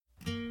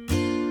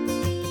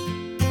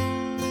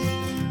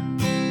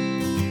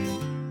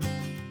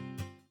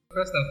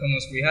First and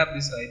foremost, we have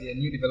this idea.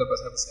 New developers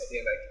have this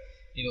idea, like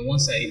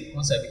once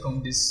I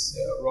become this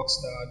rock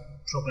star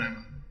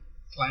programmer,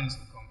 clients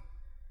will come.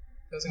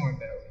 It doesn't work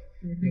that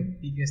way. Your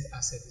biggest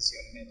asset is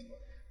your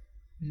network,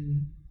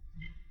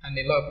 and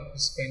a lot of people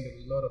spend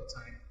a lot of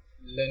time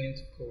learning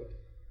to code,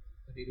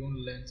 but they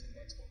don't learn to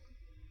network.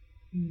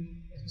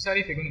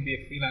 Especially if you're going to be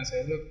a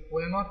freelancer. Look,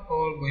 we're not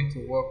all going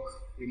to work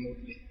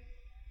remotely.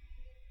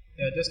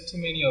 There are just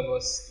too many of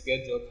us to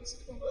get jobs in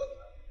Silicon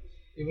Valley.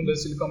 Even though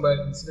Silicon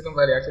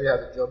Valley actually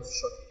has a job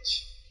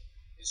shortage.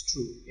 It's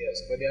true,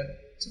 yes, but there are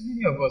too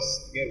many of us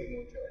to get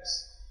remote jobs,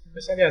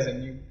 especially as a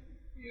new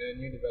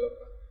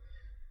developer.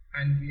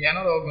 And we are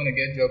not all going to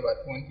get job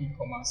at one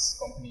e-commerce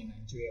company in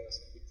Nigeria or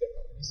some big tech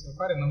company. So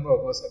quite a number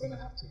of us are going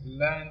to have to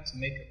learn to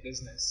make a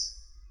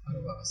business out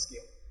of our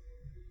skill.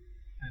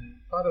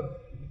 And part of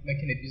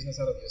making a business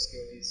out of your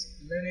skill is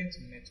learning to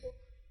network.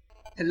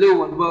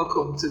 Hello and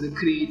welcome to the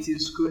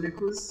Creatives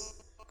Chronicles.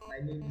 My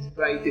name is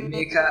Bright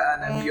Emeka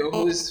and I'm your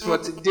host for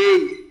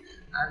today.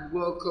 And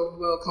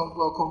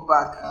welcome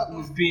back.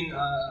 We've been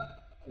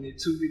on a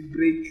 2-week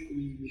break.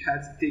 We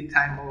had to take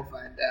time off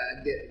and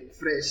get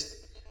refreshed.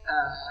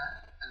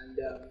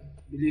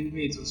 Believe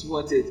me, it was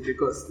worth it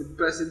because the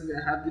person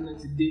we're having on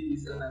today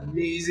is an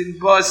amazing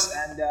boss,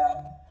 and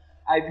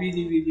I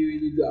really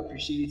do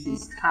appreciate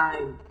his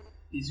time.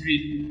 He's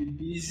really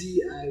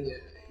busy.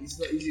 It's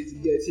not easy to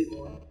get him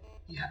on.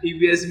 He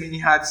wears many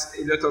hats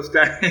a lot of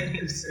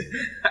times.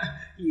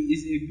 He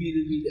is a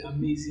really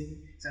amazing.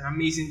 He's an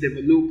amazing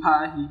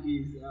developer. He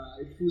is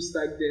a full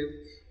stack dev,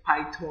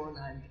 Python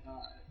and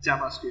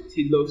JavaScript.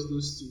 He loves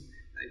those two.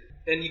 Like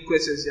any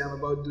questions you have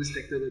about those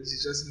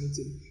technologies, just meet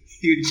him.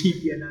 He'll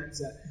give you an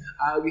answer.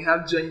 We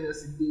have joining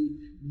us today,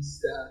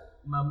 Mr.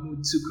 Mahmood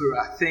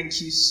Tukura. Thank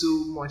you so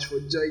much for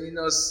joining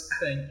us.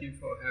 Thank you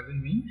for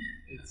having me.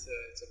 It's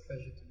a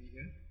pleasure to be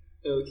here.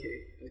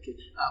 Okay.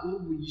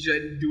 What we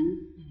usually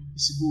do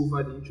is to go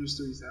over the intro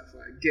stories of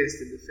our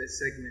guests in the first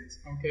segment.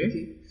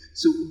 Okay.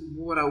 So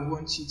what I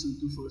want you to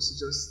do for us is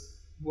just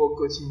what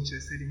got you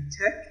interested in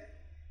tech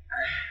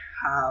and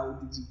how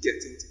did you get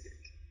into tech?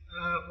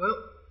 Well,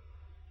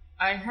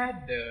 I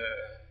had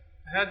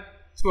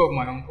two of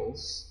my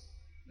uncles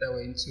that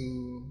were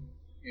into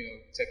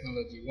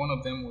technology. One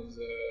of them was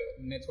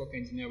a network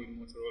engineer with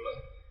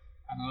Motorola,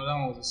 and another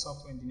one was a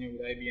software engineer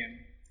with IBM.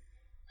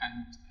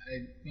 And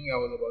I think I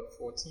was about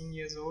 14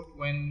 years old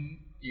when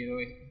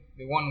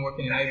the one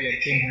working in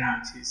IBM came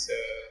home with his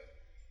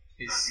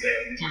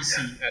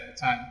PC at the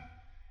time,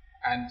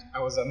 and I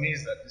was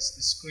amazed at the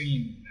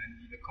screen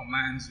and the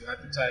commands you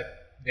had to type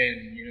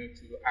then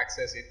to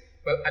access it.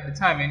 But at the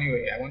time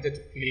anyway, I wanted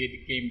to play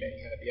the game that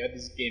he had. He had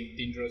this game,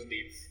 Dangerous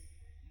Dave,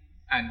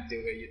 and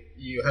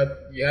you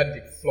had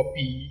the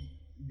floppy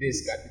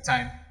disk at the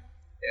time.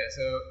 Yeah,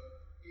 so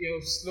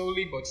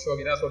slowly but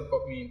surely that's what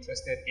got me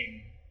interested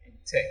in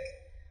tech.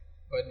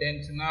 But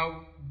then to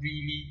now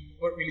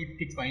what really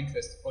piqued my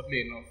interest,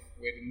 oddly enough,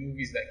 were the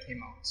movies that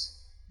came out.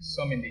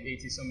 Some in the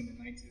 80s, some in the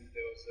 90s.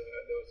 There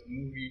was a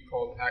movie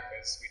called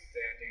Hackers with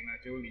Angelina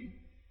Jolie,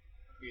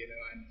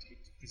 and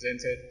it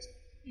presented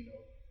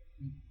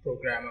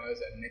programmers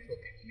and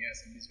network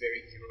engineers in this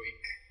very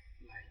heroic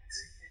light.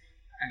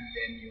 And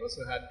then you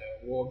also had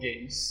the War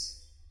Games.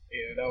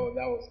 That was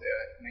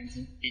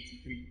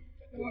 1983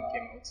 that one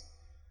came out,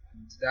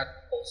 and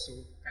that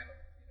also kind of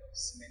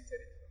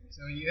cemented it.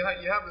 So you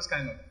have those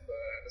kind of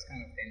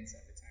things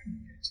at the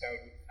time,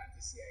 childhood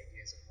fantasy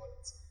ideas of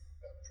what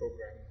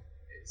programming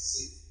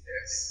is.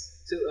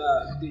 Yes. So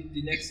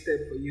the next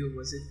step for you,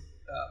 was it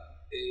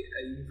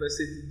a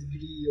university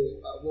degree,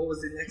 or what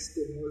was the next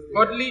step?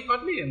 Oddly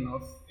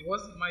enough, it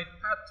was my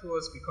path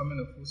towards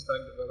becoming a full stack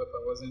developer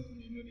wasn't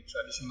the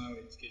traditional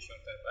education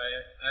type.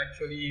 I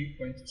actually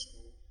went to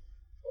school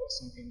for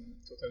something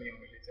totally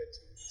unrelated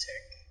to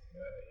tech,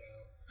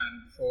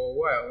 and for a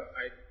while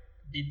I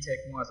did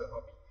tech more as a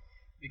hobby.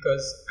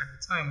 Because at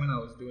the time when I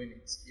was doing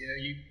it,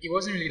 it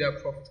wasn't really that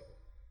profitable.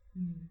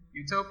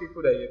 You tell people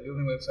that you're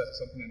building websites or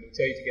something, and they'll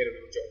tell you to get a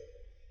real job.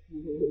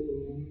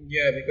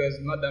 Yeah, because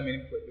not that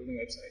many people are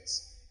building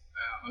websites,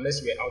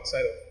 unless you were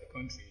outside of the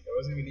country. There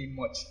wasn't really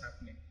much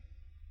happening.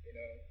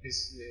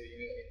 This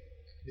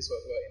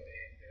was in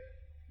the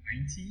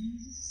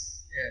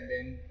 90s, and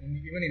then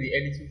even in the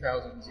early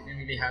 2000s, you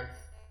didn't really have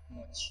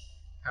much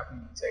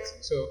happening in tech.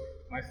 So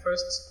my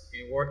first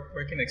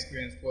working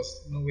experience was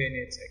nowhere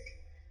near tech.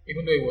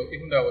 Even though I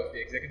was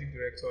the executive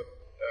director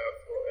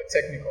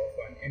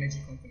for an energy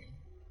company,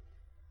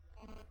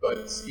 but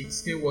it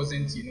still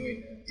wasn't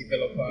a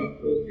developer.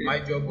 My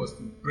job was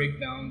to break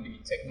down the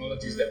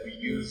technologies that we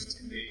used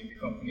in the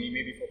company,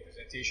 maybe for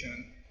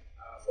presentation,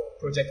 for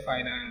project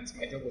finance.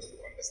 My job was to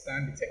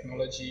understand the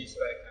technology so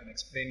that I can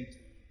explain it to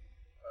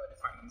the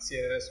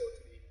financiers or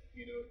to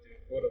the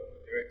board of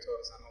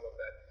directors and all of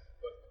that.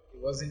 But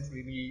it wasn't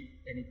really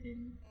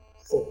anything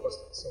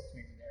focused on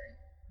software engineering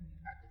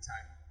at the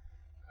time.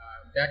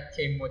 That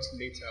came much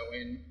later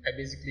when I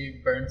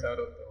basically burnt out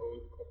of the whole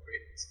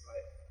corporate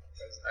life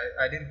because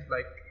I didn't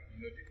like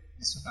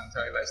the suit and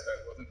tie lifestyle.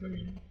 It wasn't for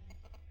me.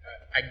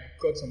 I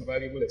got some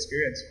valuable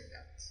experience from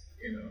that,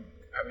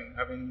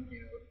 Having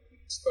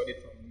studied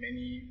from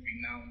many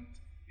renowned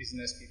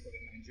business people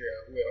in Nigeria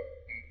who were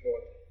on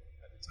board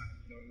at the time,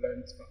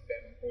 learned from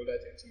them, older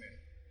gentlemen.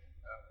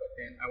 But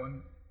then I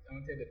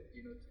wanted to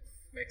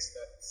flex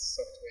that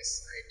software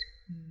side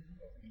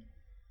of me.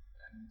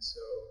 And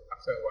so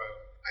after a while,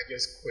 I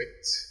just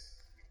quit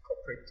the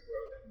corporate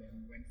world and then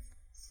went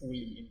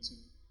fully into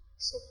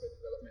software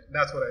development.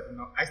 That's what I do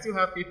now. I still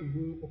have people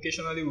who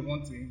occasionally will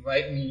want to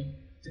invite me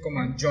to come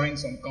and join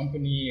some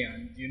company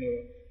and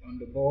on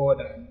the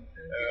board and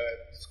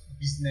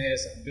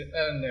business and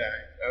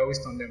I always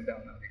turn them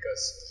down now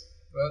because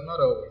not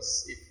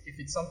always. If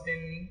it's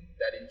something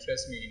that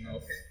interests me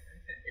enough,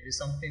 if it's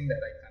something that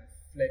I can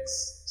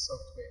flex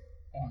software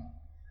on,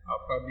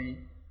 I'll probably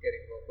get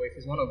involved. But if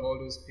it's one of all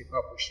those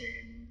paper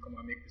pushing, come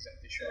and make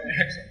presentation,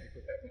 some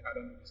people typing, I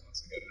don't do this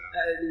once again now.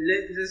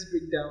 Let's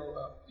break down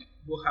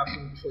what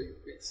happened before you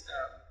quit.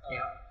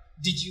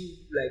 Did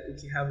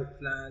you have a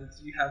plan?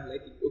 Did you have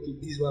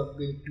this is what I'm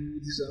going to do?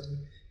 This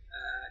one.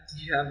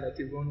 Did you have a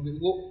runway?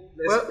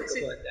 Let's talk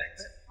about that.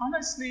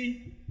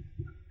 Honestly,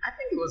 I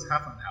think it was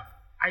half and half.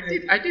 I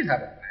did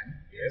have a plan,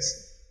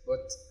 yes,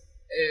 but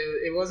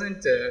it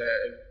wasn't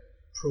a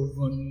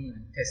proven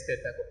and tested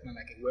type of plan,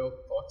 like a well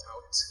thought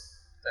out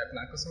type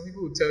plan. Because some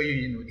people will tell you,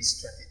 they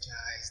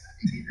strategized and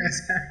they did this.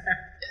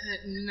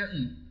 No,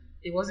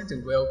 it wasn't a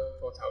well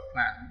thought out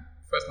plan.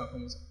 First and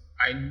foremost,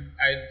 I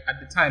at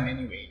the time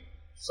anyway,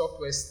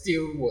 software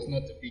still was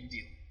not a big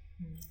deal.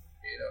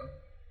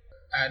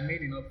 I had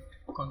made enough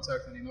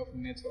contact and enough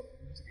network for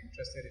people to be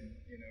interested in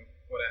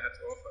what I had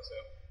to offer. So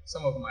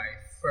some of my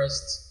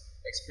first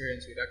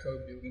experience with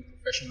actually building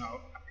professional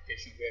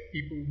applications were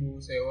people who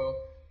say, well,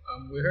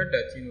 we heard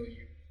that you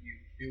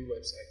build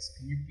websites.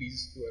 Can you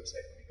please do a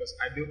website for me? Because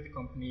I built the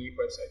company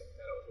website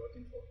that I was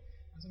working for.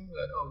 And some people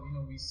were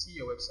like, we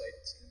see your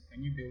website.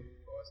 Can you build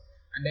for us?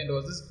 And then there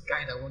was this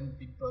guy that won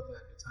Big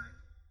Brother at the time.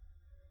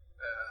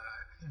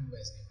 I can't remember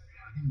his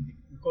name.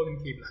 We called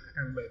him K Black. I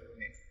can't remember his full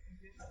name.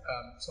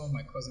 Some of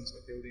my cousins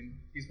were building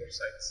these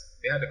websites.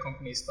 They had a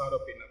company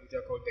startup in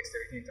Abuja called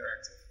Dexterity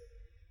Interactive,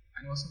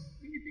 and it was a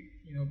really big,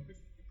 big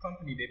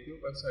company. They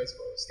built websites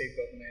for state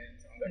government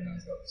and all that kind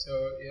of stuff. So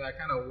I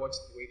kind of watched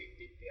the way they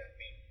did their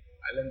thing.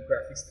 I learned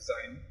graphics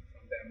design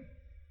from them.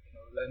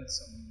 Learned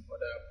some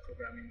other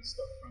programming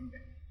stuff from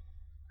them.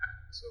 And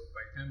so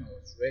by the time I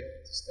was ready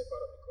to step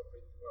out of the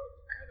corporate world,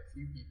 I had a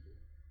few people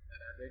that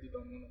had already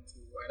done one or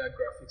two either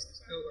graphics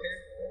design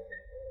work or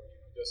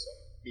just some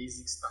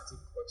basic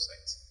static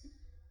websites.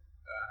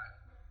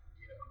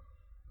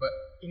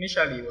 But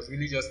initially it was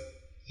really just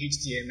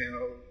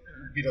HTML,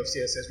 a bit of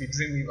CSS with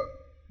Dreamweaver.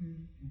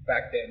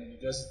 Back then,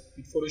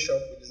 with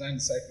Photoshop, we designed the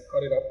site, we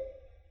cut it up,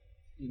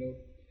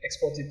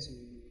 export it to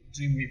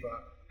Dreamweaver,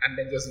 and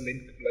then just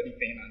link the bloody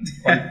thing and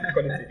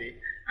call it a day.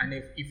 And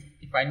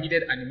if I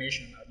needed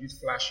animation, I'd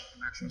use Flash and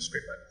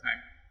ActionScript at the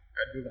time.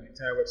 I'd build an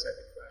entire website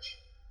with Flash.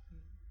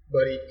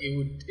 But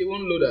it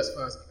won't load as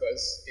fast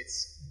because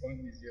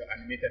you're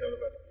animated all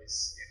over the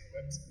place.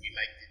 But we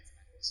liked it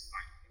and it was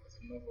fine. It was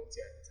a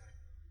novelty at the time.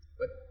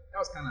 But that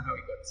was kind of how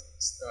it got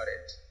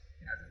started,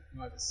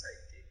 as a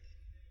side gig.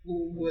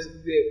 Were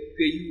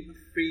you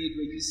afraid?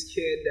 Were you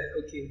scared that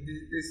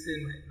this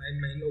thing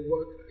might not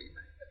work?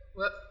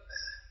 Well,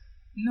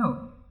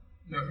 no,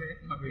 not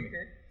really.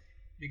 Okay.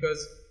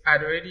 Because I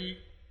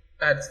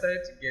had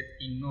started to get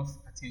enough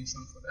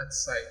attention for that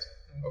side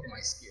of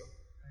my skill,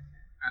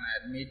 and I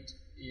had made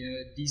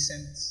a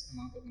decent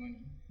amount of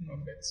money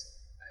of it.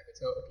 I could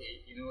tell,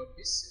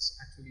 this is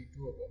actually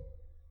doable.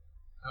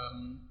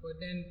 But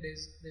then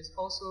there's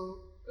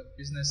also a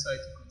business side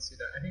to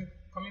consider. I think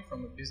coming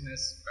from a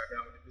business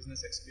background with a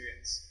business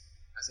experience,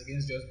 as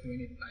against just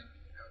doing it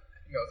blindly, I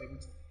think I was able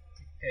to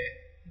prepare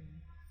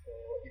for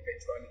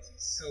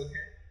eventualities.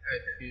 Okay.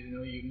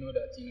 You know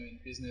that in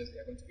business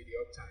there are going to be the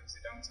up times,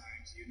 the down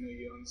times. You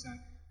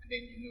understand, and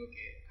then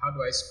how do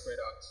I spread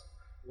out?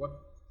 What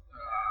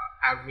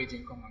average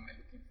income am I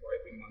looking for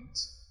every month?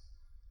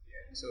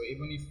 So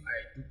even if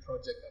I do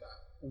projects that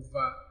are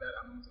over that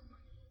amount of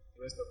money,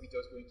 the rest of it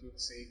just going to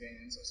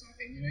savings or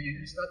something.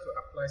 You start to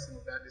apply some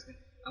of that business,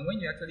 and when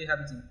you actually have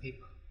it in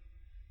paper,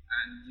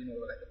 and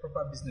like a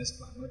proper business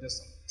plan, not just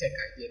some tech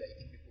idea that you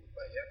think people would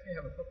buy. You actually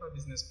have a proper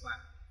business plan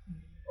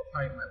of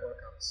how it might work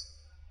out.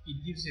 It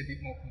gives you a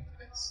bit more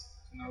confidence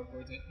to now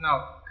go to it.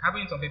 Now,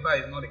 having it on paper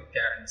is not a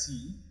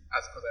guarantee,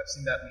 because I've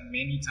seen that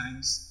many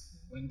times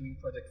when doing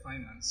project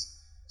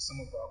finance.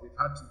 We've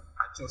had to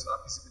adjust our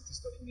feasibility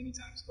study many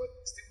times, but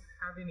still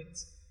having it,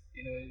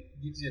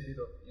 gives you a bit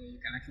of, you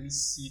can actually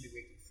see the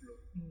way to flow.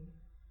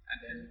 And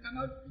then you can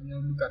now,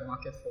 look at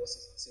market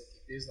forces and say,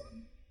 okay, based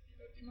on,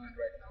 demand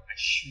right now, I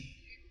should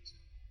be able to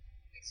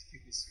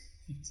execute this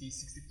with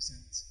 50-60%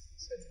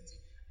 certainty.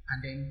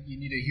 And then you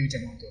need a huge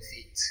amount of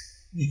faith.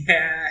 You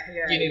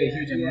need a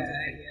huge amount of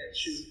faith.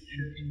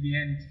 True. In the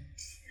end,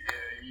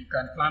 you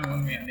can plan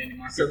one way and then the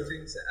market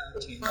things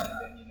change, and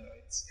then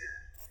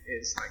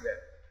it's like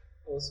that.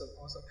 Awesome.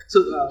 So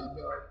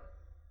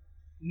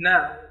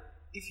now,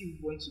 if you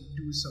want to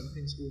do some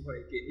things over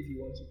again, if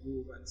you want to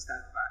go over and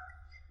start back,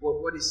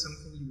 What is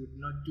something you would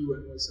not do,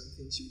 and what is some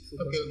things you would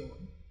focus Okay.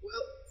 more on?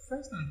 Well,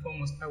 first and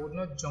foremost, I would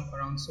not jump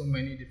around so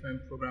many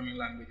different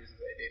programming languages as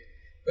I did.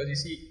 Because you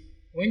see,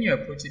 when you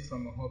approach it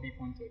from a hobby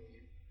point of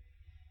view,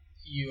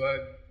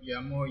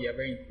 you're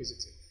very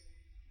inquisitive.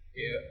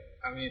 Yeah,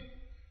 I mean,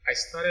 I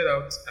started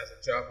out as a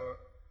Java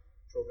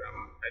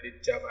programmer. I did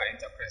Java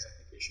Enterprise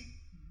application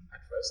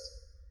at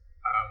first.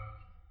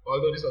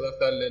 Although this was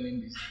after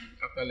learning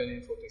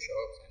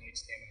Photoshop and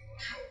HTML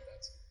and all of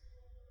that.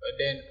 But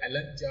then I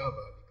learned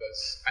Java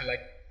because I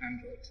like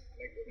Android. I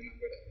like building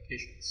Android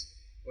applications.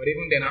 But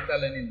even then, after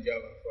learning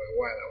Java for a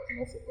while, I was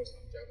more focused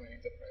on Java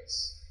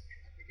Enterprise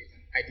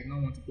application. I did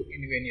not want to go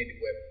anywhere near the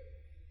web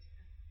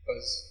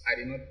because I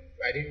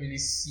didn't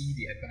really see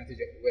the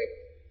advantage of the web.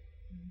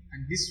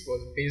 And this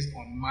was based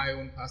on my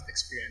own past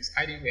experience.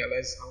 I didn't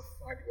realize how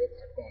far the web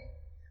had gone.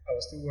 I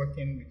was still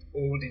working with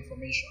old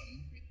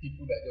information, with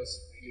people that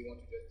just really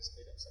want to just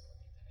display themselves on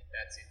the internet.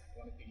 That's it.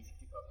 I want to pay 50,000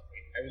 for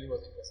it. I really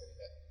wasn't interested in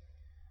that.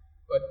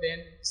 But then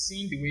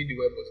seeing the way the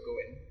web was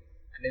going,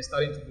 and then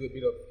starting to do a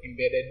bit of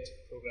embedded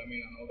programming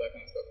and all that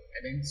kind of stuff, I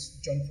then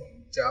jumped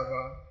from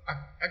Java.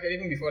 Actually,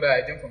 even before that,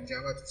 I jumped from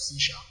Java to C#.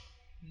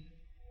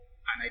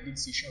 And I did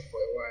C#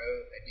 for a while.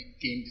 I did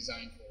game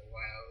design for a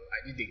while.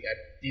 I did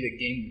a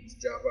game with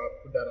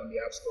Java, put that on the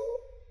App Store.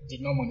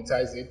 Did not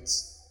monetize it.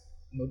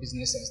 No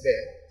business sense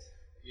there,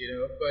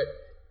 But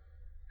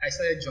I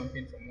started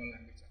jumping from one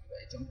language to another.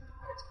 I jumped to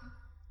Python,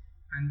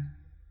 and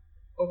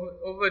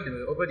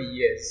over the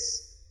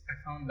years, I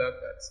found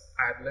out that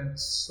I had learned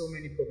so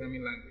many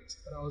programming languages,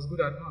 but I was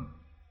good at none.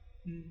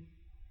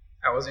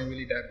 I wasn't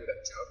really that good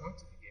at Java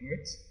to begin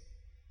with.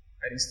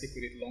 I didn't stick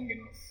with it long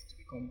enough to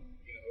become,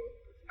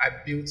 I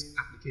built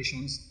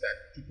applications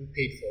that people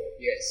paid for,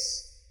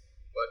 yes,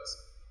 but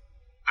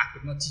I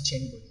could not teach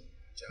anybody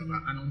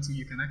Java. And until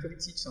you can actually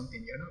teach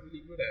something, you're not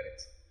really good at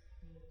it.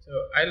 So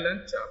I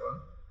learned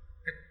Java.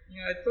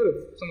 I thought of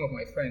some of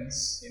my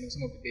friends,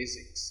 some of the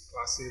basics,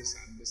 classes,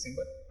 and this thing,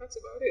 but that's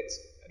about it.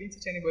 I didn't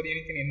teach anybody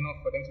anything enough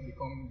for them to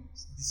become a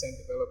decent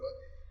developer.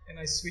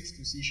 Then I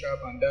switched to C#,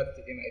 and that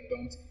again I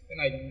dumped.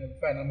 Then I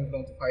finally moved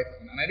on to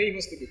Python, and I didn't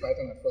even stick with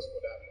Python at first for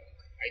that long.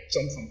 I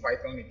jumped from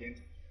Python again,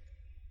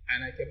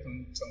 and I kept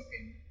on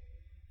jumping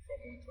from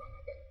one to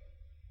another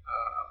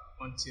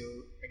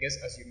until, I guess,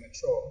 as you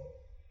mature,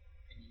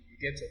 and you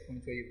get to a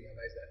point where you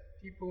realize that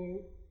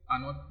people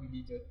are not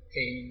really just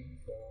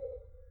paying for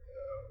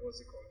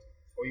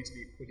for you to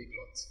be a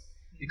polyglot.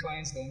 The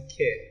clients don't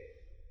care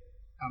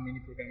how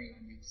many programming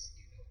languages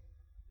you know.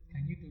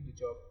 Can you do the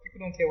job?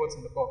 People don't care what's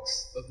in the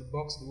box. Does the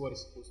box do what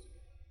it's supposed to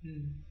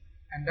do?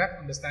 And that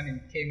understanding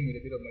came with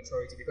a bit of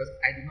maturity because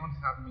I did not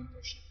have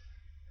mentorship.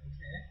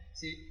 Okay.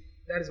 See,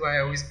 that is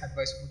why I always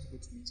advise people to go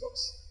to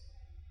meetups.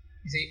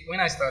 You see, when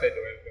I started,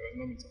 there was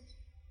no meetups.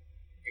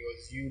 It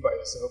was you by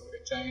yourself with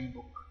a giant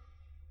book.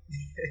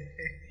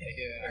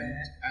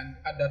 And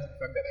add that to the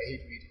fact that I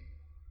hate reading.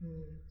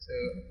 So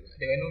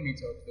there were no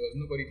meetups. There was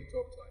nobody to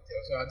talk to and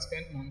tell. So I'd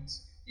spent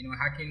months,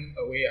 hacking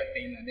away at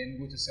things and then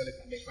go to sell it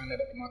and then find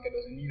out that the market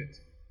doesn't need it.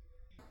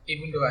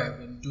 Even though I have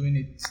been doing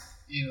it,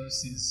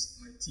 since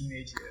my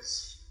teenage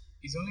years,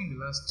 it's only in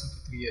the last 2 to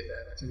 3 years that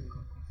I've actually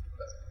become comfortable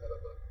as a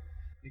developer.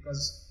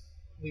 Because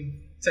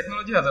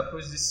technology has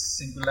approached this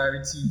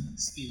singularity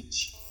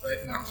stage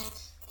right now,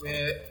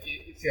 where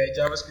if you're a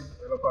JavaScript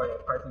developer or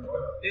a Python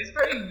developer, there's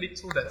very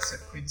little that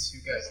separates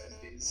you guys these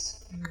days.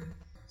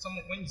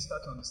 When you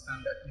start to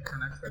understand that you can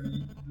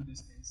actually do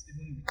these things,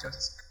 even with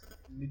just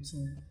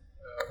little,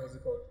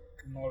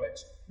 knowledge,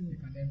 you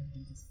can then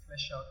begin to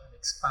flesh out and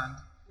expand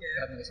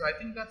that knowledge. So I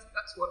think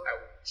that's what I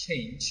would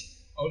change.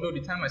 Although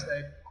the time I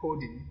started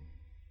coding,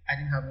 I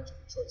didn't have much of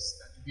a choice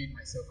than to do it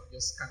myself and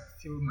just kind of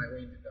feel my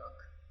way in the dark.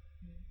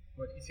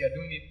 But if you're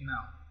doing it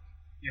now,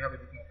 you have a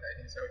bit more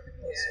guidance, you have a bit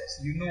more source.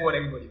 You know what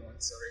everybody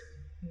wants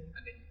already,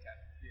 and then you can,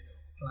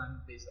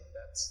 plan based on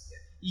that.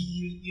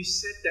 You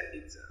said that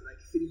it's like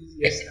 3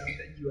 years now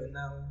that you are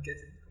now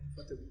getting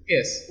comfortable.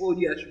 Yes. What would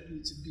you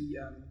attribute to be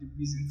the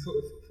reason for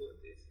this?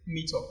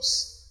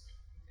 Meetups.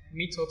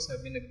 Meetups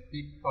have been a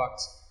big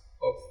part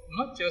of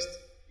not just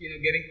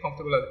getting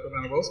comfortable as a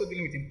programmer, but also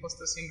dealing with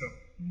imposter syndrome.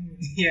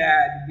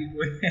 Yeah, the big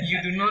one.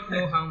 You do not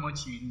know how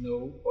much you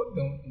know or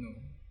don't know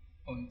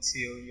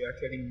until you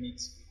actually meet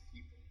with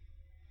people.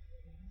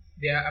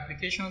 There are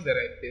applications that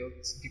I built,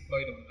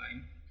 deployed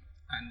online,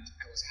 and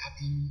I was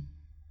happy,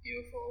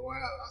 for a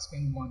while. I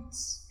spent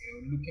months,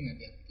 looking at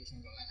the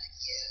applications online, like,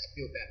 yeah, I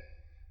built that.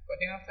 But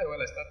then after a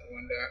while, I start to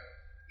wonder,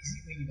 is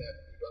it really that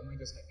good, or am I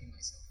just hyping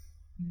myself?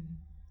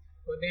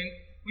 But then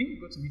when you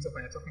go to meet up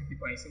and you're talking to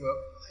people and you say, well,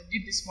 I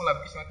did this small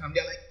application, and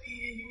they're like,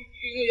 hey,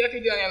 you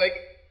actually did, and you're like,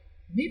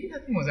 maybe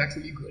that thing was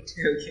actually good.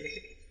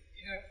 Okay.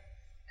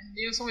 And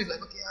someone's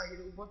like, okay,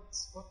 what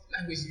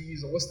language do you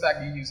use or what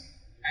stack do you use?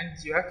 And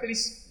you're actually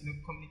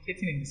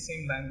communicating in the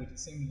same language, the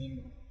same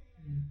lingo.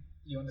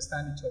 You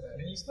understand each other.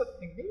 And you start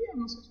thinking, maybe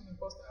I'm not such an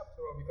imposter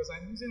after all because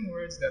I'm using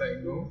words that I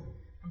know.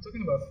 I'm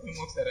talking about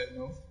frameworks that I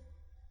know.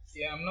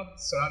 Yeah, I'm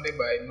not surrounded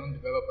by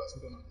non-developers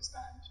who don't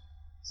understand.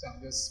 So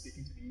I'm just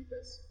speaking to the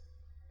users.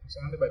 I'm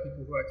surrounded by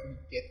people who actually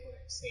get what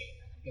I'm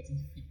saying and I'm getting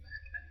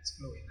feedback and it's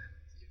flowing, and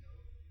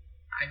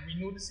and we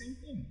know the same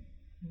thing.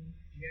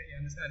 You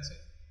understand? So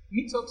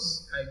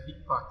meetups are a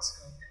big part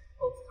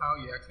of how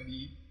you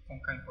actually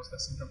conquer imposter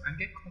syndrome and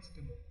get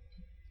comfortable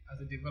as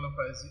a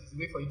developer. It's a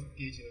way for you to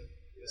gauge your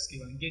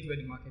skill and gauge where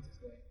the market is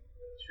going.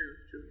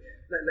 True.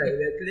 Like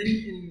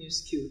learning any new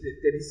skill,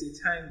 there is a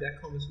time that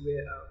comes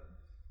where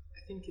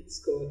I think it's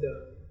called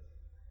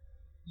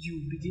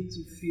you begin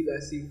to feel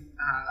as if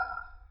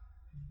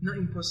not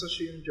imposter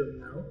syndrome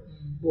now,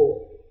 but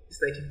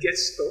it's like you get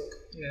stuck.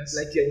 Yes.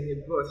 Like you're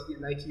in a bus,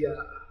 like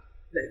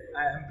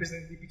I'm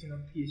presently picking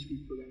up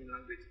PHP programming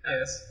language.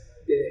 Yes.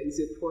 There is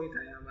a point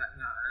I am at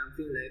now, and I'm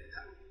feeling like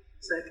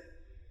it's like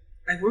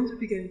I want to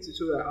pick any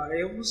tutorial.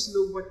 I almost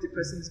know what the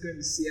person is going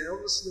to say. I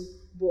almost know,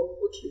 but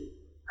okay.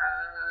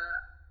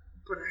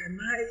 But I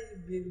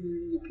might be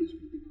really a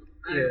PHP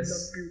developer. I have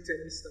not built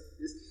any stuff like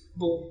this.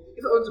 But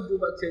if I want to go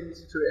back to any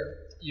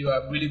tutorial, you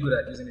are really good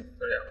at using a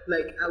tutorial.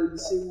 Like I would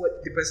say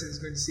what the person is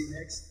going to say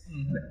next.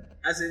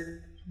 As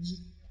in,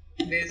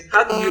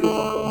 how do you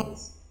overcome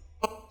this?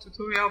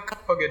 Tutorial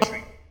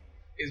purgatory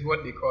is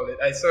what they call it.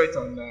 I saw it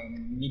on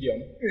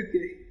Medium.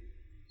 Okay.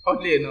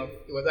 Oddly enough,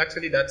 it was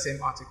actually that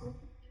same article.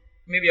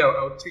 Maybe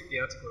I'll tweet the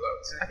article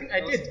out. I think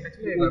I did.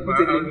 We'll put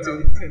it into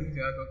it.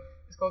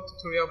 It's called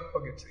tutorial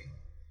purgatory.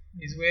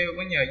 It's where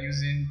when you are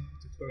using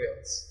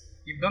tutorials,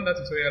 you've done that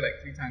tutorial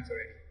like 3 times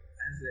already.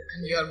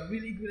 And you are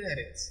really good at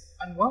it.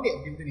 And while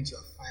you're building it,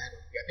 you're fired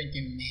up. You're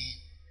thinking,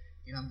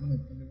 man,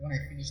 when I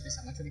finish this,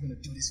 I'm actually going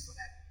to do this for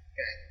that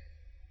guy.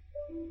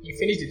 You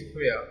finish the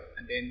tutorial,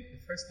 and then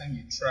the first time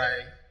you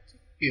try to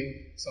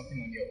build something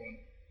on your own,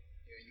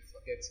 you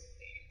forget some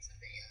things, and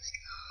then you're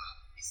like,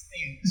 this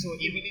thing. So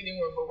it really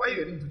didn't work. But while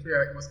you're doing the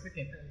tutorial, it was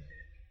clicking.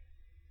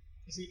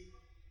 You see,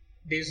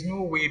 there's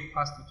no way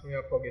past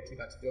tutorial purgatory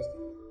that you just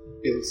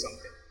build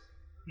something.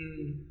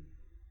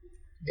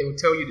 They will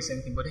tell you the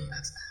same thing, but then you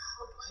ask,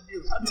 how do I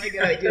build? How do I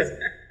get ideas?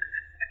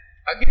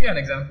 I'll give you an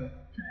example.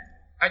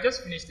 I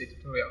just finished a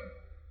tutorial.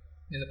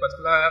 There's a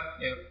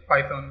particular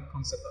Python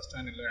concept I was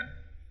trying to learn.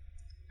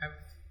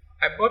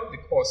 I bought the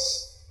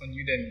course on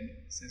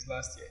Udemy since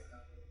last year.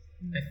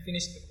 I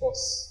finished the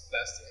course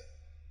last year.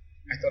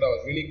 I thought I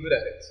was really good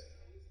at it.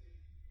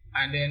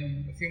 And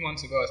then a few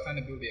months ago, I was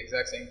trying to do the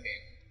exact same thing,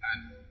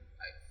 and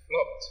I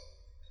flopped.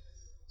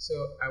 So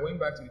I went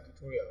back to the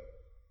tutorial,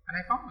 and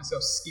I found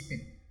myself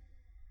skipping.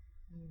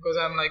 Because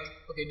I'm like,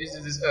 okay, this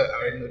is this, I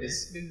already know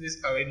this,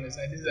 I already know this,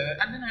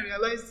 and then I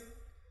realized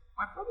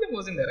my problem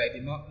wasn't that I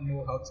did not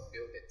know how to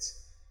build it.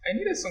 I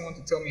needed someone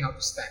to tell me how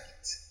to stack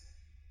it,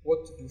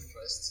 what to do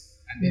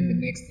first, and then the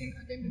next thing,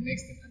 and then the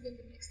next thing, and then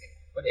the next thing.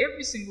 But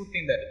every single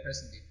thing that the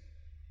person did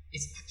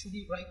is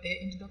actually right there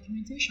in the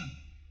documentation.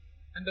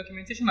 And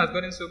documentation has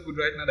gotten so good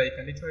right now that you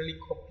can literally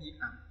copy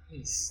and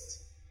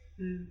paste.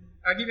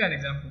 I'll give you an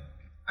example.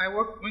 I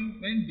work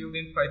when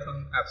building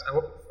Python apps, I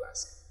work with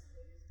Flask.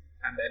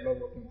 And I love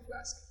working with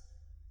Flask.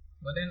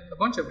 But then a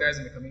bunch of guys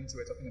in the community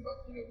were talking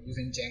about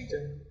using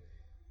Django.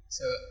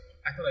 So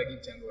I thought I'd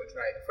give Django a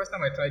try. The first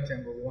time I tried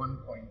Django 1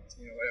 point,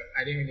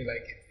 I didn't really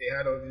like it. They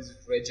had all these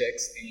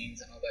regex things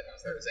and all that kind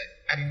of stuff.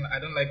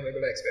 I don't like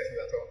regular expressions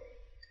at all.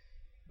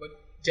 But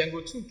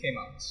Django 2 came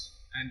out,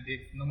 and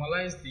they've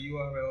normalized the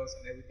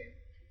URLs and everything.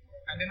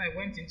 And then I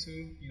went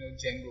into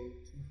Django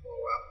 2 for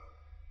a while.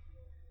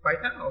 By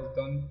the time I was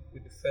done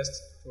with the first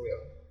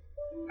tutorial,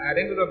 I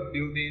had ended up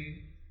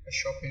building a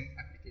shopping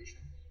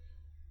application.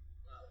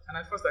 And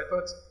at first I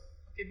thought,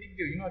 okay, big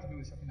deal, you know how to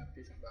build a shopping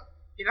application, but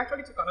it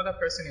actually took another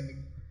person in the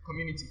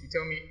community to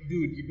tell me,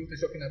 dude, you built a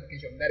shopping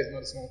application, that is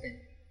not a small thing.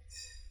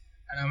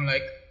 And I'm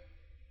like,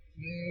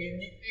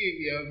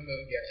 you're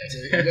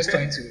just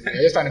trying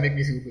to make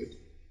me feel good.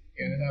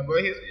 You understand?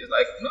 But he's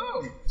like,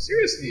 no,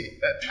 seriously,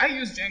 that I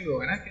use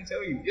Django, and I can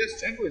tell you, yes,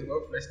 Django is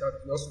well fleshed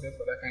out, it's well suited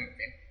for that kind of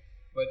thing.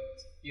 But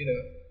what you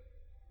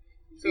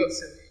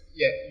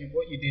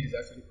did is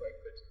actually quite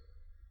good.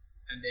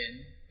 And then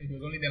it was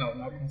only then I was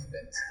now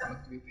confident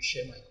enough to be able to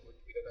share my code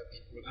with other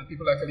people, and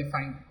people actually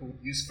find the code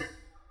useful.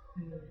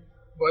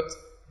 But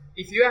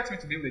if you ask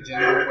me to build a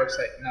Django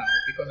website now,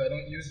 because I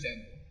don't use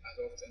Django as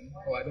often,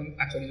 or I don't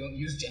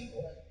use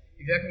Django,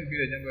 if you ask me to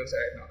build a Django website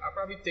right now, I'll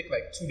probably take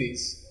like 2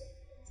 days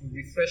to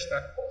refresh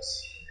that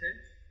course. Okay.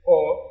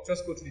 Or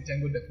just go to the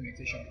Django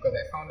documentation, because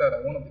I found out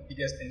that one of the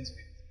biggest things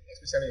with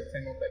especially a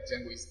framework like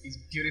Django is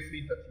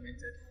beautifully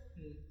documented.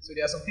 So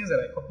there are some things that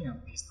I copy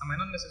and paste. I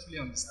might not necessarily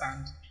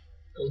understand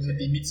the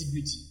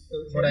nitty-gritty,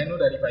 but I know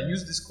that if I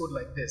use this code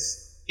like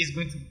this, it's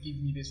going to give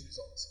me this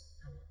result.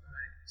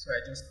 So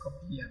I just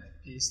copy and I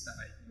paste and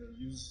I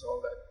use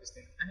all that this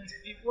thing, and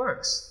it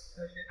works.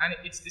 And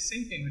it's the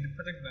same thing with the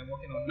project that I'm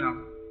working on now.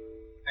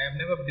 I have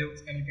never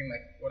built anything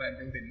like what I'm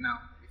building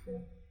now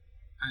before,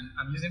 and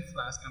I'm using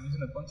Flask. I'm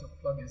using a bunch of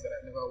plugins that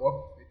I've never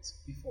worked with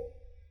before,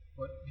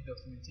 but the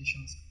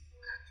documentations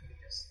are actually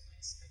just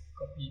nice. I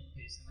copy,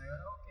 paste, and I go,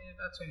 okay,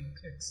 that's when it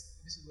clicks.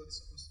 This is what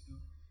it's supposed to do.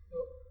 So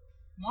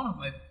one of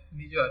my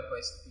major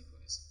advice to people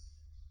is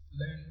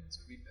learn to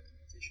read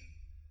documentation.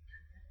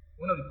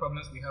 One of the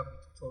problems we have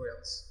with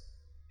tutorials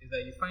is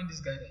that you find this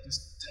guy that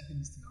just typing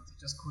this thing out, he's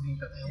just coding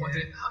that. And you're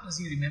wondering, how does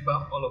he remember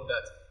all of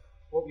that?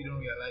 What we don't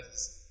realize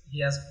is he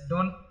has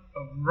done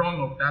a run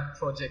of that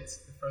project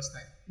the first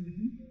time.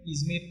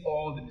 He's made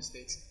all the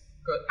mistakes.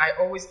 Because I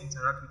always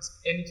interact with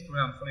any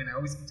tutorial I'm following, I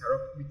always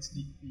interact with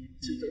the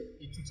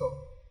tutor.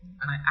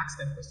 And I ask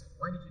them questions.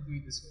 Why did you do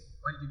it this way?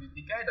 Why did you do it?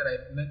 The guy that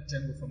I learned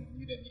Django from on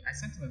Udemy, I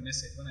sent him a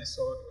message when I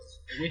saw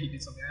the way he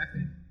did something. I asked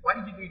him, why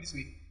did you do it this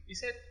way? He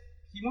said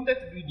he wanted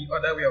to do it the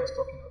other way I was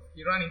talking of.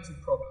 He ran into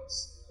problems.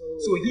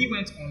 So he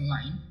went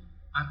online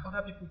and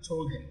other people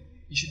told him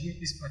he should do it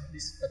this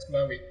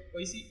particular way. But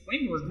you see,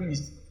 when he was doing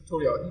his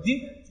tutorial,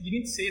 he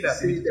didn't say that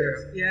in the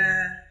tutorial.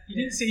 He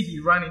didn't say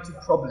he ran into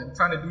problem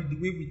trying to do it the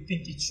way we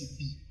think it should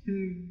be.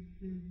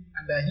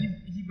 And that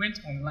he went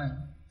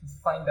online to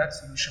find that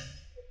solution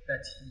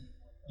that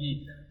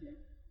he gave.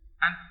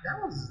 And that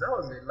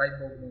was a light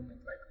bulb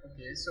moment. Like,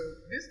 okay, so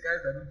these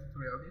guys that do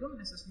tutorial, they don't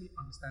necessarily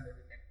understand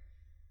everything.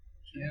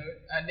 You know,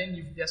 and then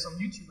there are some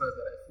YouTubers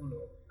that I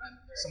follow, and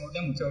some of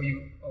them will tell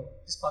you, oh,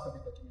 this part of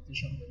the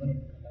documentation, we're going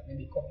to look at that.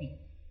 Then they copy.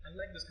 I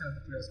like those kind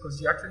of tutorials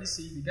because you actually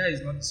see the guy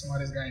is not the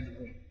smartest guy in the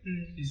room.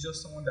 He's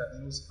just someone that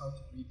knows how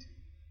to read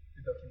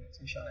the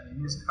documentation and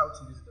he knows how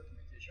to use the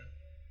documentation.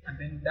 And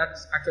then that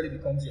actually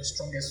becomes your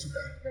strongest suit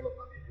as a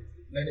developer,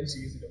 learning to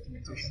use the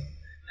documentation.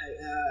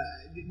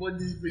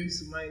 What this brings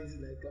to mind is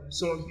like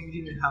someone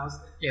building a house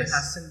and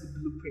has seen the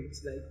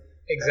blueprints. Like,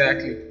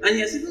 exactly. And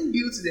he has even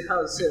built the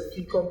house itself.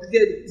 He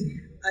completed it,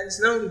 and it's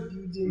now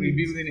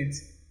rebuilding it.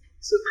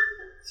 So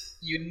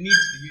you need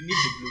the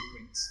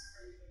blueprint.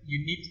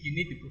 You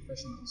need the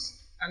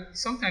professionals, and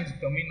sometimes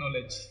domain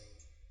knowledge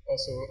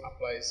also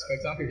applies. For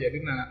example, if you're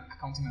doing an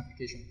accounting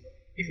application,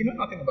 if you know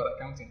nothing about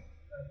accounting,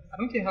 I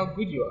don't care how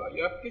good you are,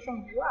 your application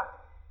will be whack.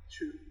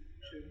 True.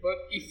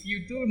 But if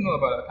you do know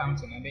about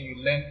accounting and then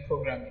you learn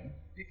programming,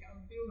 you can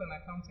build an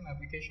accounting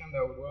application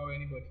that would wow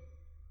anybody.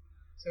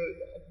 So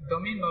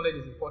domain knowledge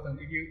is important.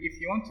 If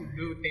you want to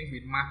do things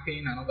with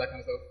mapping and all that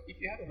kind of stuff, if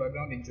you have a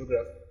background in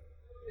geography,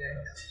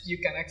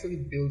 you can actually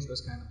build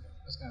those kind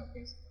of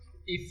things.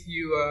 If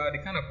you are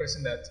the kind of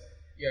person that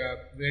you're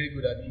very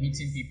good at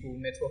meeting people,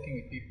 networking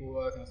with people,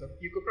 all that kind of stuff,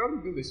 you could probably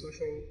build a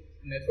social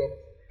network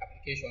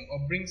application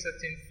or bring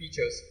certain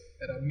features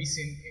that are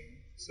missing in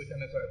social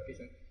network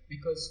application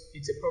because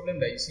it's a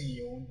problem that you see in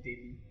your own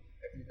daily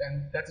activity,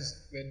 and that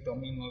is where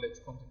domain knowledge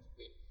comes into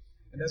play.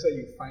 And that's why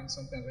you find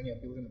sometimes when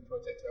you're building a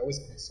project, you're always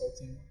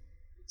consulting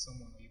with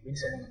someone, or you bring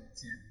someone on the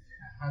team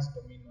that has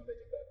domain knowledge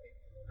of that thing,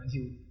 and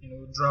he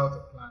will draw out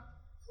a plan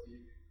for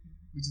you,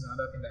 which is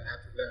another thing that I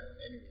had to learn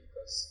anyway.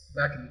 Because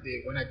back in the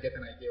day, when I get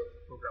an idea of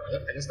a program,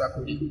 I just start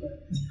coding,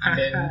 and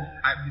then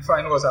before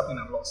I know what's happening,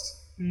 I'm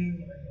lost.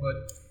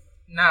 But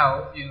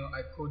now,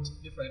 I code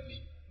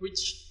differently,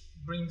 which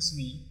brings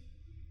me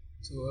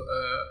to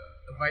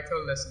a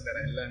vital lesson that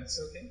I learned.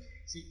 Okay.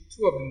 See,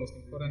 two of the most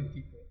important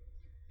people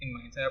in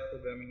my entire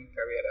programming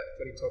career that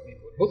actually taught me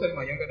code. Both of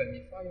them are younger than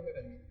me, far younger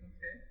than me.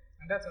 Okay.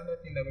 And that's another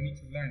thing that we need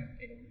to learn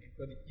in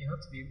coding. You have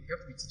to be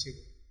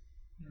teachable.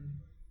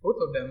 Both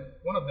of them,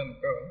 one of them a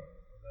girl,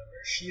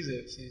 she's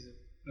a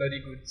bloody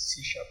good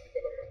C#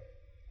 developer.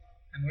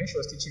 And when she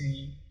was teaching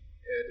me,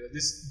 there was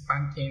this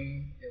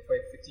banking for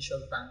a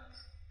fictitious bank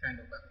kind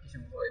of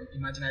application for an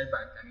imaginary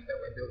bank, that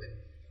we're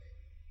building.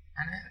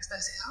 And I asked her, I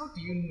said, how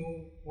do you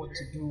know what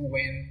to do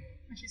when?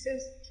 And she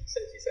said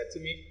to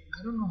me,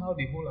 I don't know how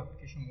the whole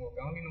application works.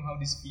 I only know how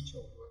this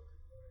feature will work.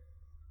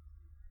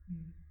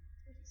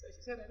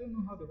 She said, I don't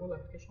know how the whole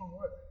application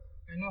works.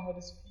 I know how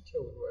this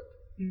feature will work.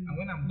 And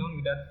when I'm done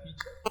with that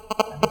feature,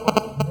 I move on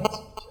to the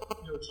next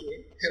feature.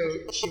 Okay.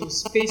 So she will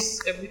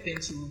space everything.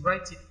 She will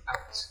write it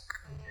out.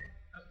 Okay.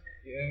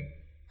 Yeah.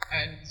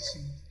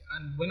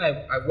 And when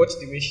I watch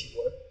the way she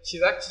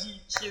works,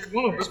 she's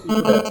one of those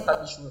people that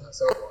hardly shows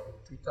herself on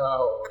Twitter,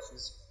 or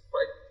she's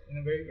quite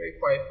a very, very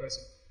quiet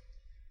person.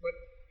 But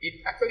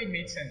it actually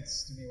made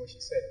sense to me what she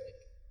said.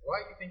 Like, why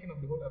are you thinking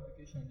of the whole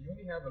application? You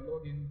only have a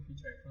login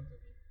feature in front of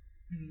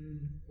you.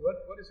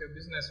 What is your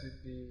business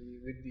with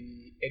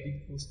the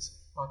edit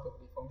post part of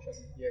the function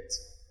yet?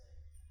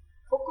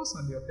 Focus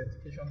on the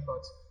authentication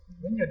part.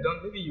 When you're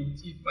done, maybe you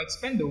might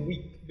spend a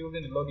week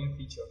building the login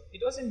feature.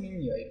 It doesn't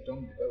mean you're a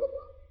dumb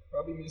developer.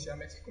 Probably means you're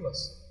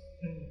meticulous.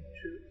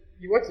 True.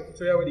 You watch the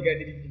tutorial where the guy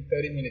did it in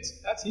 30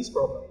 minutes. That's his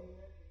problem.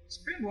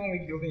 Spend 1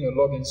 week building your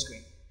login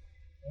screen.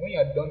 And when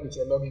you're done with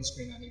your login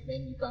screen, and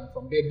then you can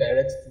from there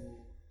direct to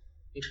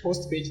a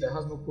post page that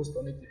has no post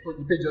on it.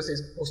 The page just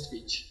says post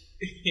page.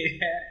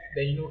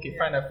 Then okay,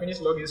 fine, I've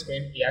finished login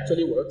screen. It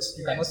actually works.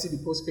 You cannot see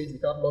the post page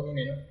without logging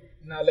in.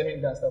 Now let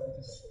me go and start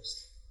putting some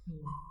posts.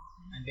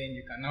 And then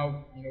you can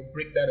now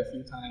break that a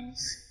few times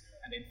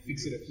and then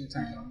fix it a few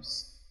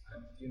times.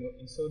 And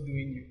in so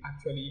doing, you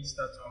actually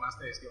start to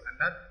master your skill, and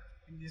that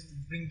needs to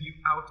bring you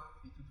out of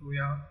the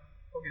tutorial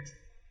purgatory.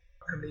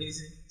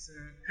 Amazing. So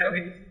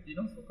you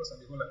don't focus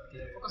on the whole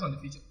application. Focus on the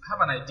feature.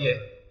 Have an idea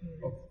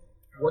of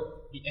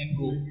what the end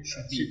goal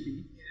should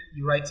be.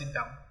 You write it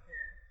down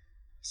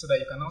so that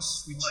you can now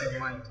switch your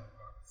mind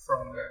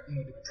from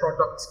the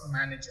product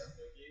manager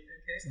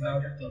to now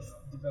the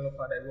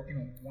developer that is working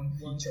on one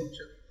feature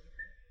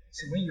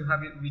So when you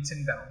have it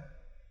written down,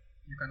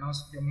 you can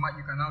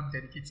now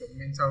dedicate your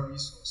mental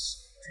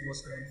resource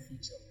towards one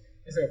feature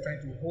instead of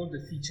trying to hold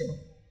the feature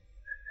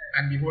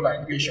and the whole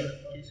application.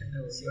 No,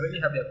 you already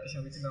have the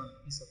application written down on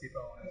a piece of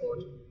paper on board,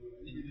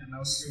 and you can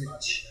now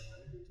switch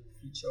to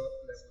feature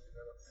level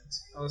development.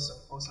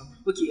 Awesome.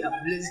 Okay,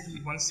 let's do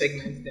one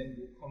segment, then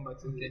we'll come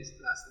back to the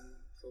last thing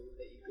before we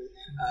let you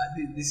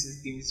go. This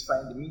is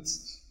demystifying the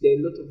myths. There are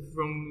a lot of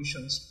wrong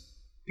notions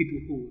people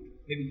hold.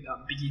 Maybe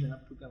beginner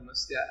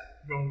programmers, there are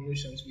wrong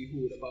notions we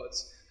hold about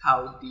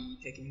how the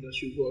tech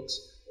industry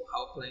works, or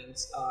how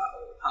clients are,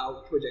 or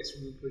how projects,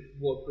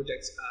 world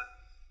projects are.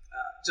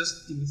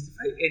 Just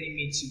demystify any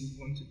myths you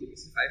want to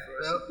demystify for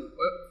us.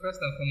 Well, first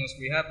and foremost,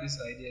 we have this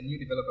idea. New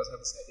developers have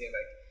this idea,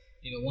 like,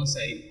 once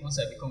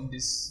I become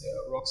this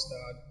rock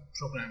star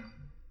programmer,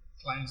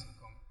 clients will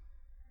come.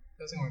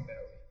 It doesn't work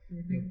that way.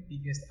 Mm-hmm. Your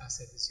biggest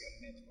asset is your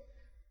network,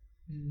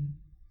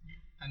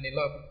 and a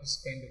lot of people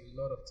spend a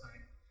lot of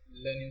time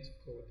learning to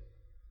code,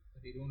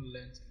 but they don't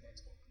learn to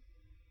network.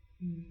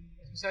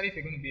 Especially if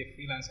you're going to be a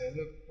freelancer.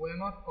 Look, we're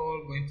not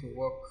all going to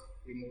work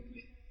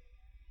remotely.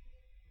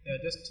 There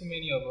are just too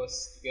many of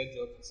us to get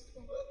jobs in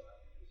Silicon Valley.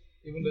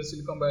 Even though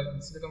Silicon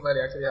Valley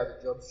actually has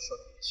a job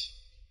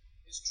shortage.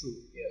 It's true,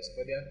 yes,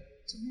 but there are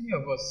too many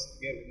of us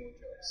to get remote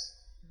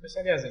jobs,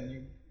 especially as a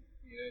new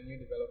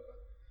developer.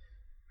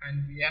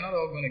 And we are not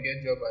all going to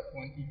get job at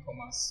one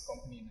e-commerce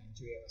company in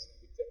Nigeria or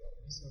some big tech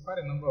company. So quite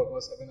a number of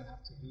us are going to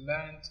have to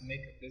learn to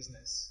make a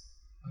business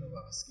out of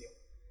our skill.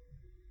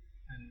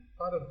 And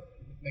part of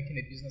making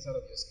a business out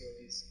of your skill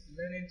is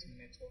learning to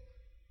network.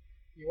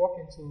 You walk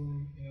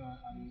into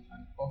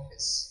an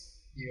office,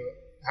 you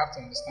have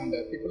to understand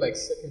that people like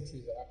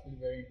secretaries are actually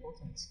very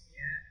important.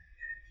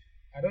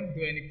 I don't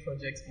do any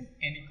projects in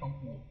any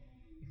company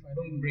if I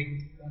don't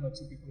bring one or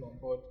two people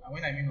on board. And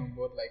when I mean on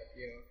board, like,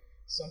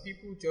 some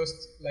people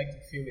just like to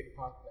feel a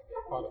part, like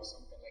they're part of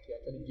something, like you're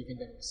actually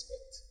giving them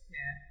respect.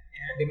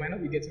 They might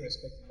not be getting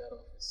respect in that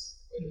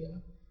office,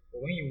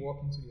 but but when you walk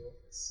into the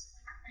office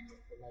and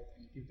you're polite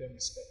and you give them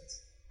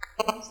respect,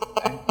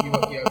 and you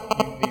walk into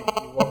and you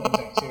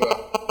say, well,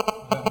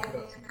 madam,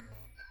 good afternoon.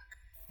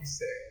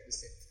 This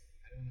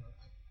I don't know.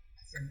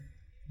 I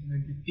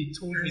think they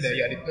told me that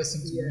you are the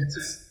person to meet.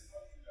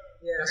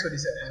 That's what they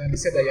said. And they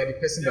said that you are the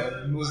person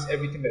that knows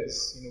everything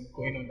that's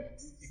going on.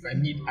 That if I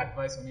need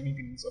advice on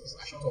anything in this office,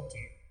 I should talk to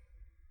you.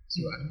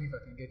 So I don't know if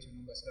I can get your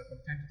number, so that from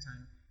time to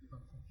time, if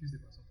I'm confused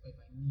about something, if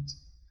I need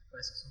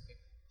advice or something,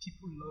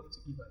 people love to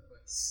give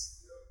advice.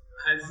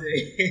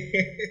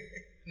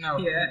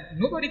 Now,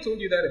 nobody told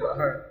you that about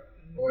her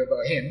or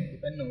about him,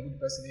 depending on who the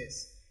person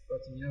is. But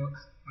my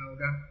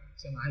Oga,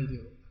 how you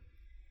do?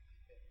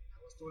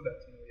 I was told that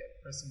you're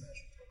the person that I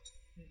should talk to.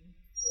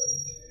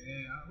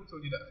 Who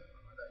told you that?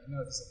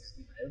 This office,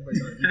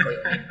 everybody's going to call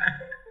your name.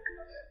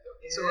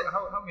 So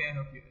how may I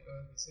help you?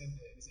 They said,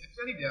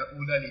 especially they are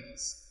older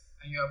ladies,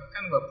 and you have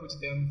kind of approached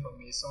them from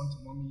a son to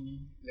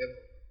mommy level.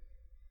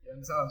 You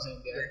understand what I'm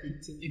saying?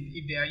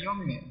 If they are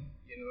young men,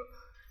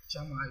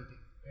 Chama, how you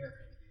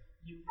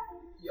do?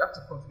 You have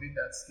to cultivate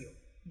that skill.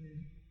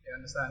 You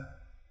understand?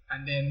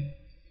 And then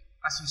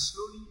as you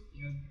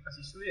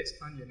slowly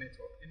expand your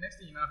network, the next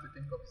thing you have to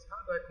think of is,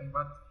 how do I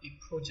convert a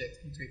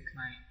project into a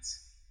client?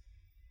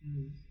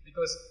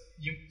 Because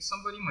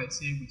somebody might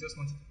say, we just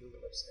want you to build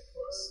a website for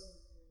us.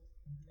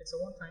 It's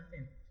a one-time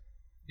thing.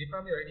 They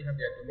probably already have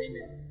their domain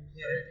name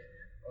already.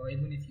 Or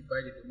even if you buy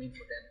the domain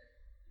for them,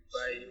 you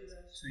buy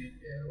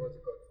for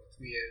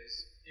 2 years.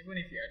 Even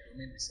if you're a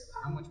domain reseller,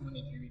 how much money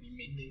do you really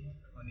make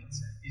on it?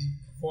 It's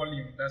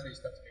volume, that's where you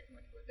start to make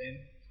money. But then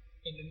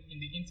in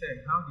the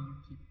interim, how do you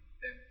keep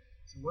them?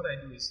 So what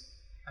I do is,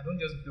 I don't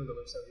just build a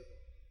website with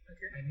them.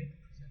 I make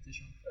a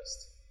presentation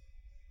first.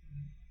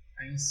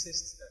 I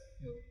insist that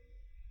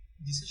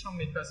decision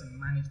makers in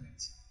management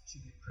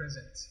should be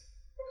present,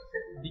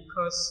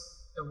 because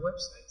a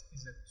website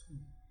is a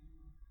tool,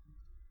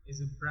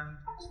 is a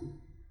brand tool,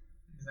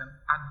 is an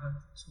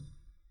advert tool.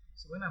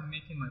 So when I'm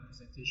making my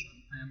presentation,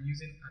 I am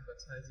using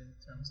advertising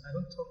terms. I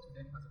don't talk to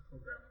them as a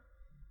programmer.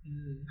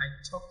 I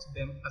talk to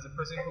them as a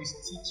person who is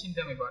teaching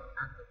them about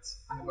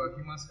adverts and about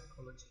human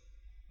psychology.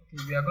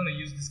 Okay, we are going to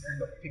use this kind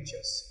of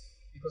pictures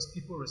because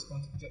people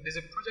respond to it. There's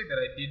a project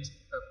that I did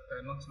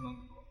not too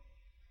long ago,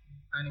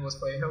 and it was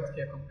for a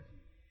healthcare company.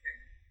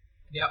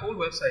 Their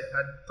old website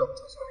had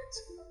doctors on it.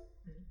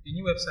 The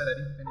new website, I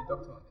didn't put any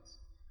doctor on it.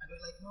 And they're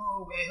like,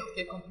 no, we're a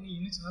healthcare company,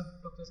 you need to have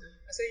doctors.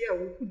 I said, yeah,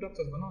 we'll put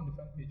doctors, but not on the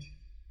front page.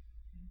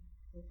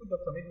 We'll put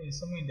doctor, maybe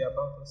somewhere in the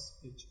About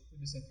Us page. We'll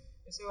put this in.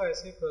 They say, why? I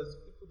say,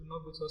 because people do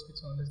not go to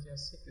hospital unless they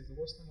are sick. It's the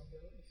worst time of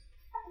their life.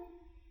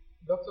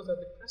 Doctors are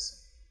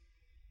depressing.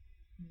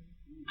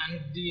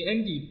 And the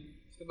MD,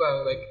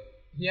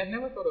 he had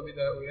never thought of it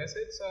that way. I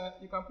said, sir,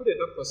 you can put a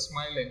doctor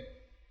smiling.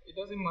 It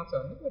doesn't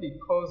matter. Nobody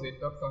calls a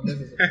doctor unless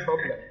there's a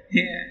problem.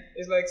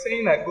 It's like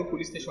saying, like, go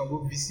police station,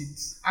 go visit.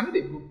 I know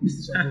they go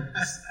police station, go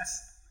visit.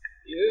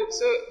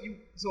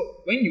 So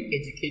when you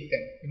educate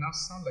them, you now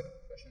sound like a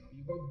professional.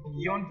 You go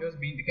beyond just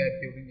being the guy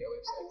building their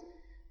website.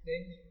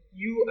 Then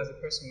you as a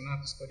person will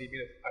have to study a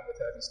bit of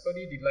advertising.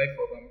 Study the life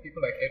of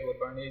people like Edward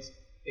Bernays.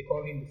 They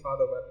call him the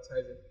father of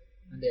advertising.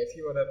 And there are a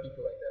few other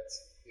people like that,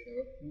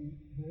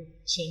 who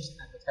changed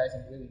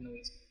advertising the way we know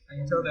it.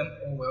 And you tell them,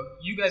 oh, well,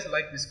 you guys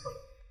like this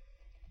color.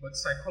 But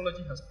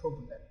psychology has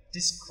proven that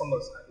these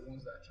colors are the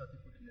ones that attract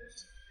people the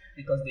most.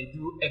 Because they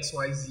do X,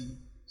 Y, Z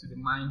to the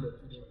mind or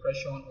to the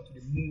impression or to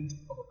the mood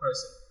of a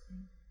person.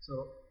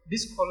 So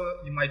this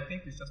color, you might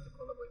think is just a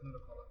color, but it's not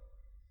a color.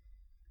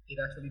 It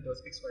actually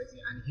does X, Y, Z,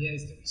 and here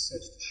is the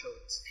research to show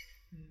it.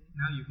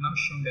 Now you've now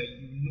shown that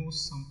you know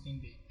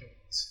something they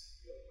don't.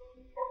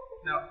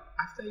 Now,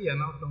 after you are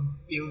now done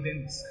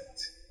building the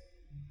site,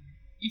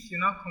 if you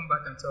now come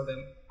back and tell them,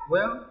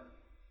 well,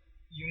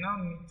 you now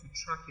need to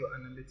track your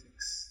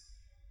analytics.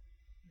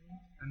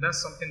 And that's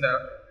something that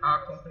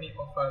our company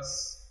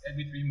offers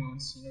every 3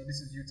 months.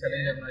 This is you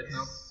telling them right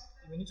now,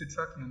 we need to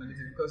track your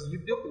analytics because you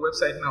built the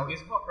website now.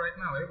 It's hot right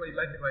now. Everybody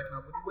likes it right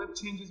now, but the web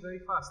changes very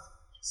fast.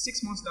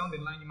 6 months down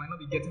the line, you might not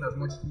be getting as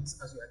much hits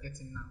as you are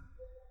getting now.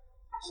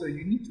 So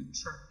you need to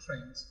track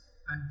trends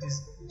and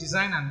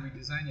design and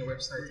redesign your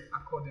website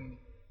accordingly.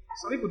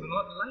 Some people do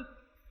not like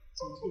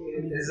to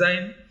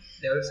redesign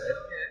their website,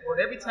 but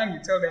every time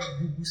you tell them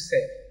Google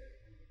said,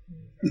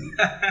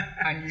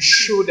 and you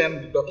show them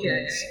the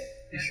documents,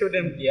 you show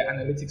them the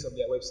analytics of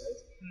their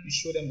website, you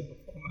show them the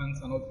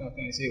performance and all that kind of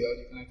thing, and say, well,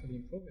 you can actually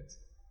improve it.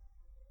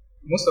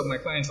 Most of my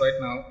clients right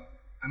now,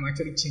 I'm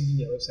actually changing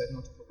their website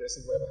now to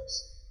Progressive Web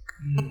Apps.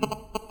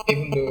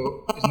 Even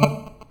though it's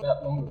not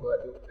that long ago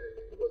I built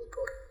what's it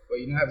called. But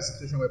you now have a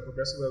situation where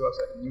Progressive Web Apps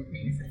are the new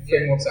thing.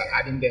 Frameworks are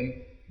adding them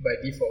by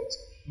default.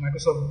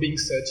 Microsoft Bing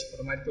Search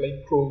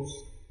automatically crawls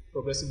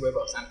Progressive Web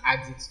Apps and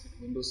adds it to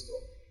the Windows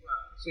Store.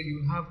 So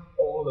you have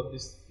all of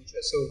these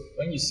features. So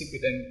when you sit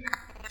with them,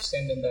 you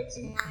send them that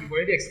thing, you've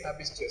already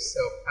established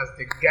yourself as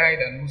the guy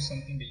that knows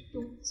something they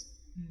don't.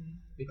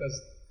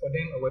 Because for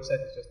them, a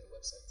website is just a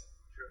website.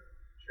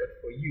 But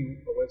for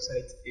you, a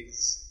website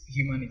is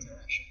human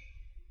interaction.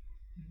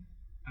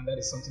 And that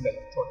is something that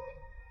you've taught them.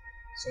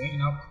 So when you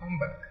now come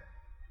back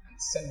and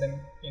send them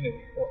in a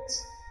report,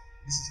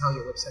 this is how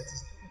your website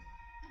is doing.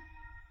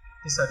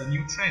 These are the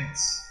new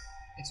trends.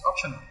 It's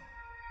optional,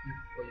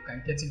 but you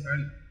can get in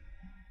early.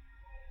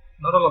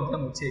 Not all of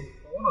them will take,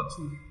 but 1 or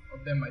 2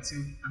 of them might say,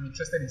 I'm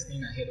interested in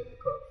staying ahead of the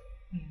curve.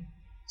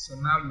 So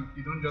now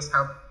you don't just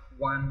have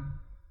one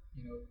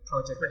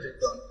project that you've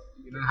done.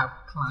 You don't have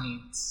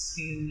clients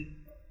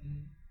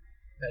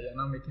that you're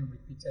now making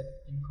repeated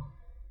income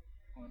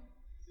on.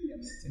 You're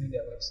maintaining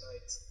their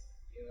website,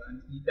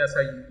 and that's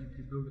how you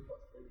build the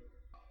portfolio.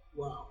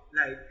 Wow,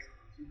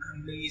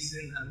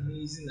 amazing. I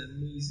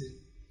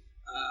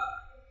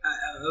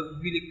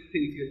really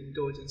crave your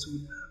indulgence. We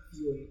would have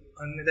you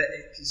on another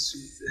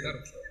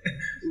episode.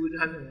 We would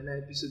have you on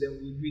another episode, and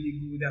we would really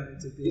go down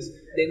into this.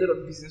 There are a lot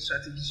of business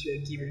strategies you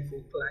are giving for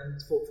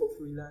clients, for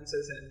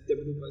freelancers and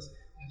developers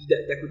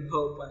that could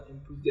help and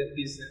improve their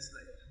business.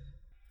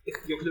 If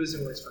your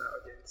closing words for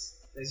our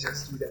audience, let's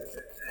just do that.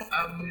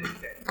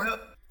 Well,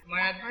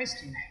 my advice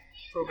to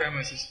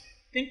programmers is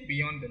think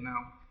beyond the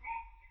now.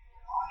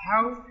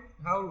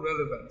 How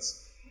relevant?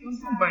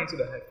 Don't buy into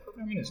the hype.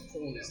 Programming is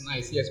cool, it's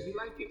nice. Yes, we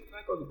like it. We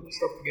like all the cool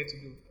stuff we get to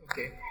do.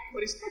 Okay.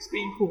 But it stops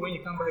being cool when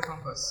you can't buy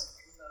Compass.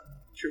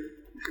 True.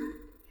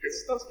 It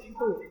stops being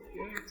cool.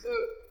 So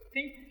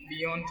think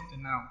beyond the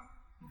now.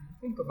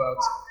 Think about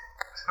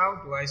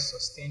how do I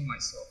sustain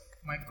myself?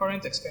 My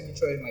current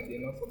expenditure might be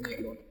enough for me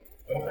alone.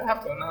 But if I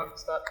have to now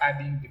start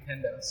adding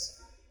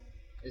dependence,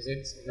 is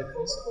it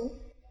possible?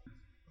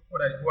 Who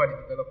are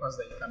the developers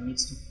that you can meet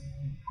to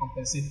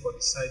compensate for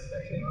the site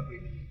that you're not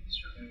really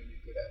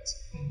good at?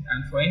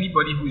 And for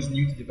anybody who is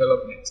new to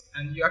development,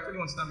 and you actually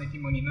want to start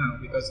making money now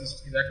because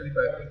it's actually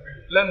quite good,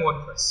 learn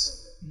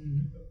WordPress.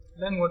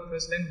 Learn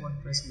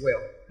WordPress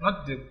well.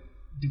 Not the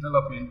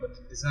development, but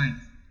the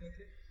design.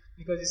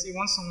 Because you see,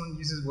 once someone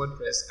uses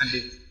WordPress and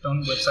they've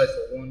done website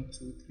for 1,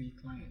 2, 3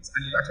 clients,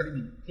 and they've actually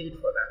been paid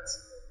for that,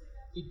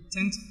 it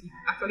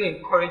actually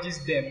encourages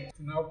them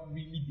to now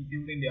really be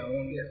building their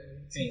own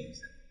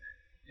things.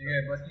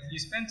 Yeah, but if you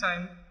spend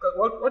time,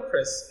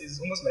 WordPress is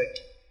almost like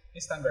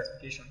instant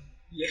gratification.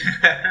 Yeah,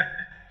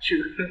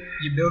 true.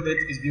 You build it,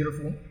 it's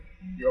beautiful.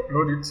 You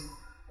upload it.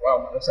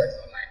 Wow, my website is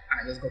online,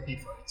 and I just got paid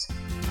for it.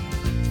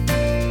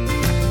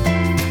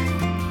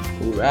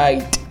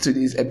 Alright,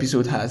 today's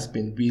episode has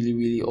been really,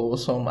 really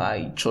awesome.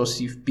 I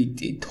trust you've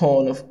picked a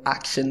ton of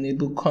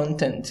actionable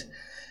content.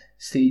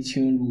 Stay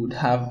tuned. We would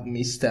have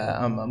Mr.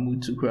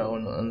 Mahmood Tukur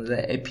on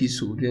another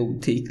episode where we'll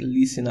take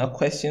listener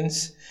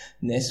questions.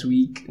 Next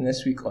week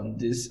on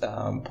this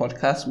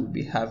podcast, we'll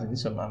be having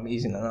some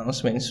amazing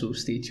announcements, so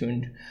stay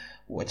tuned.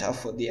 Watch out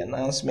for the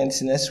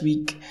announcements next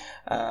week.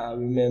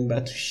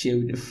 Remember to share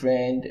with a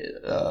friend.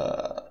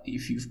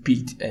 If you've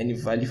picked any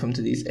value from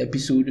today's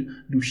episode,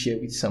 do share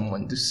with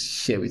someone.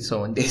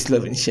 There's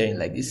love in sharing,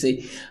 like they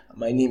say.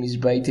 My name is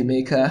Brighty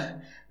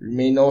Maker.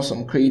 Remain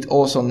awesome, create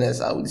awesomeness.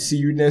 I will see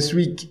you next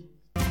week.